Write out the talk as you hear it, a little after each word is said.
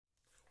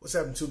What's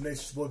happening, Tube Nation?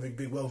 It's your boy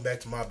Big. Welcome back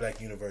to my Black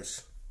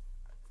Universe.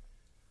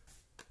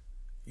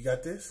 You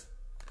got this?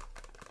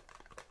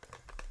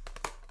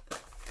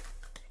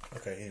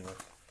 Okay, anyway.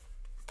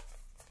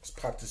 Let's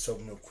pop this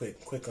open real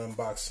quick. Quick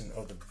unboxing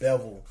of the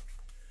Bevel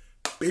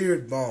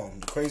Beard Balm.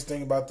 The crazy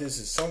thing about this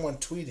is someone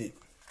tweeted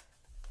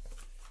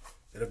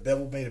that a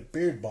Bevel made a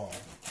beard balm.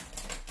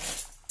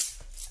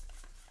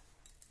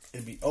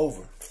 It'd be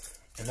over.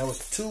 And that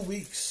was 2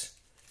 weeks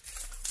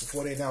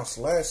before they announced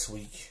last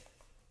week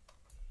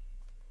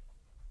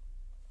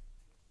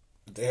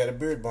that they had a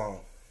beard balm.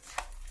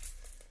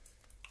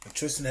 And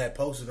Tristan had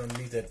posted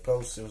underneath that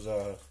post, it was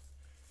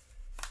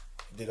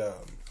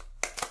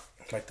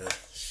like the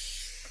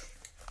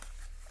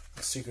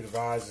secretive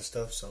eyes and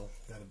stuff, so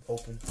got it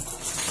open.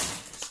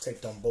 It's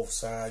taped on both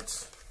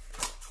sides.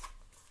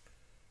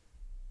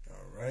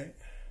 Alright.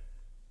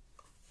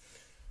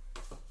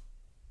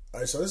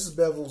 Alright, so this is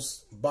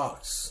Bevel's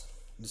box.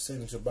 The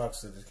signature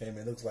box that it came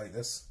in. Looks like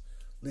that's,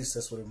 at least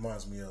that's what it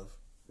reminds me of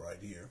right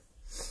here.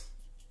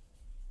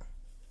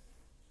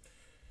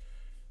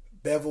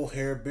 Bevel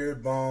hair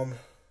beard balm.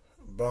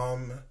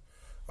 Balm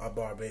à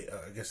barbe.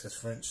 I guess that's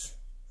French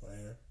right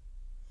here.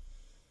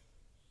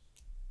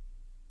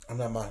 I'm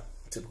not my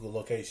typical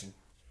location,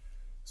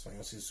 so I'm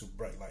gonna see the super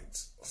bright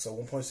lights. So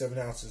 1.7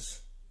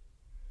 ounces.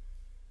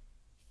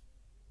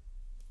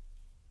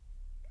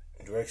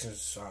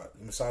 Directions: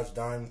 massage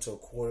dime to a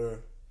quarter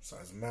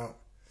size amount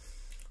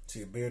to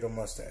your beard or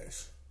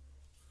mustache.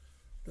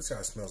 Let's see how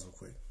it smells real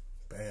quick.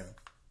 Bam.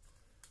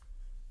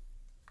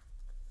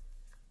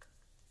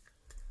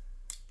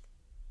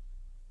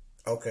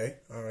 Okay,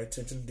 all right.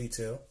 Attention to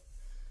detail.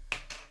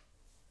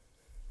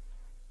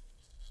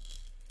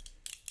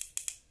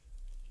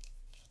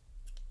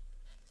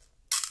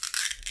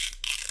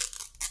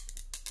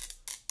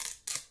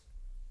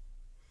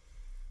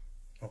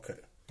 Okay.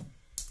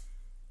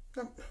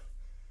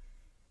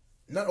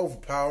 Not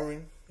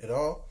overpowering at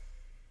all.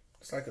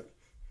 It's like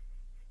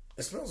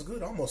it smells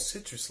good, almost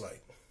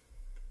citrus-like.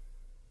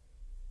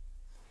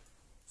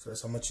 So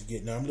that's how much you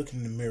get. Now I'm looking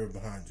in the mirror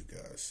behind you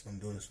guys. I'm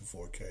doing this in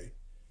 4K.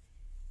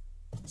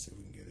 Let's see if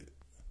we can get it.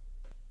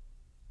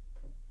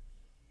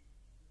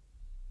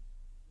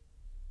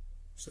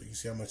 So you can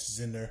see how much is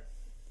in there.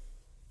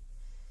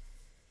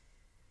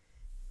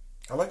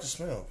 I like the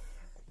smell.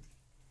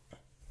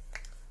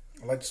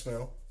 I like the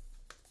smell.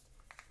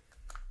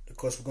 Of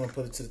course, we're going to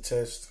put it to the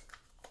test.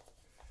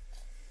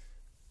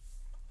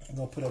 I'm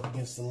going to put it up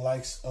against the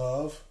likes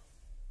of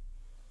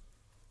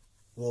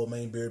Royal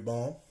Mane Beard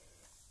Balm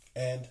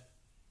and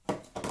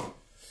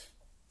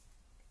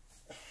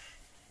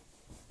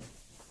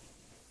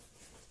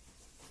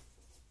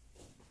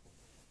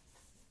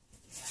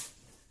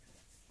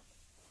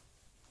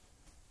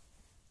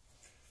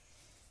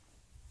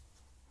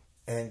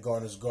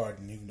Garner's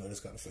Garden, even though it's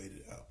kind of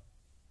faded out.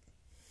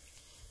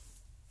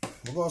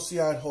 We're going to see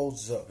how it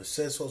holds up. It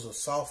says it's supposed to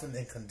soften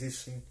and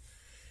condition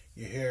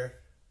your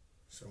hair.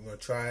 So I'm going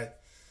to try it.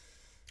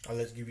 I'll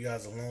let you give you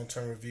guys a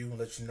long-term review and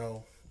let you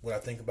know what I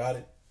think about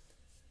it.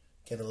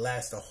 Can it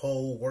last a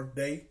whole work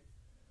day?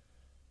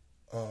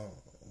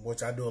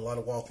 Which I do a lot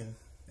of walking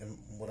and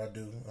what I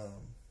do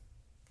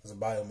as a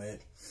biomed.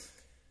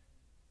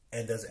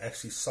 And does it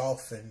actually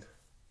soften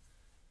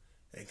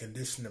and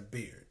condition the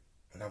beard?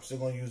 And I'm still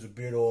going to use a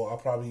beard oil. I'll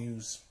probably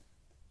use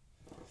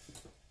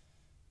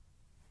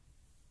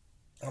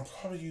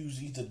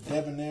either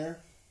Debonair,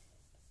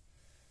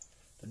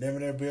 the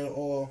Debonair beard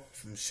oil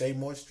from Shea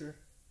Moisture.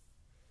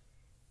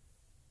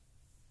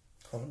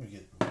 Oh, let me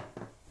get that.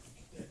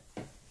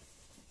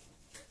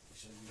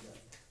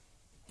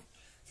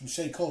 From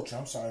Shea Culture.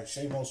 I'm sorry,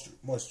 Shea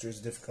Moisture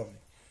is a different company.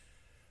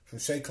 From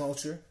Shea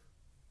Culture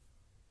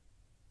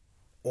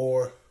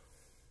or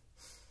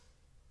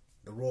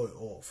the Royal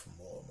Oil from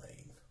Royal Mane.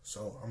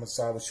 So I'm gonna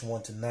decide what you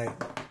want tonight.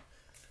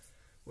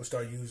 We'll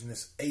start using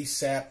this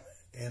ASAP,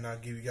 and I'll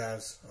give you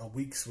guys a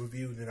week's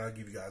review, and then I'll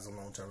give you guys a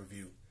long-term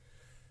review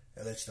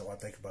and let you know what I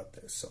think about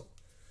this. So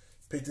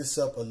pick this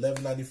up,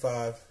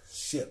 $11.95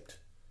 shipped.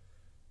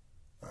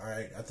 All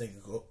right, I think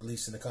at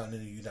least in the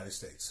continental United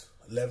States,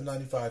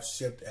 $11.95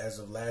 shipped as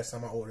of last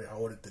time I ordered. I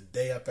ordered the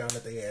day I found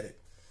that they had it.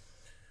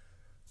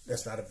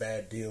 That's not a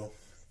bad deal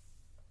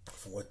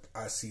for what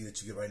I see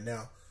that you get right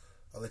now.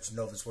 I'll let you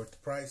know if it's worth the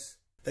price.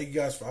 Thank you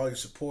guys for all your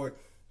support.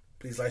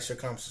 Please like, share,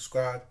 comment,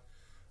 subscribe.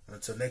 And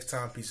until next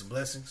time, peace and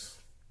blessings.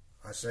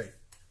 I say.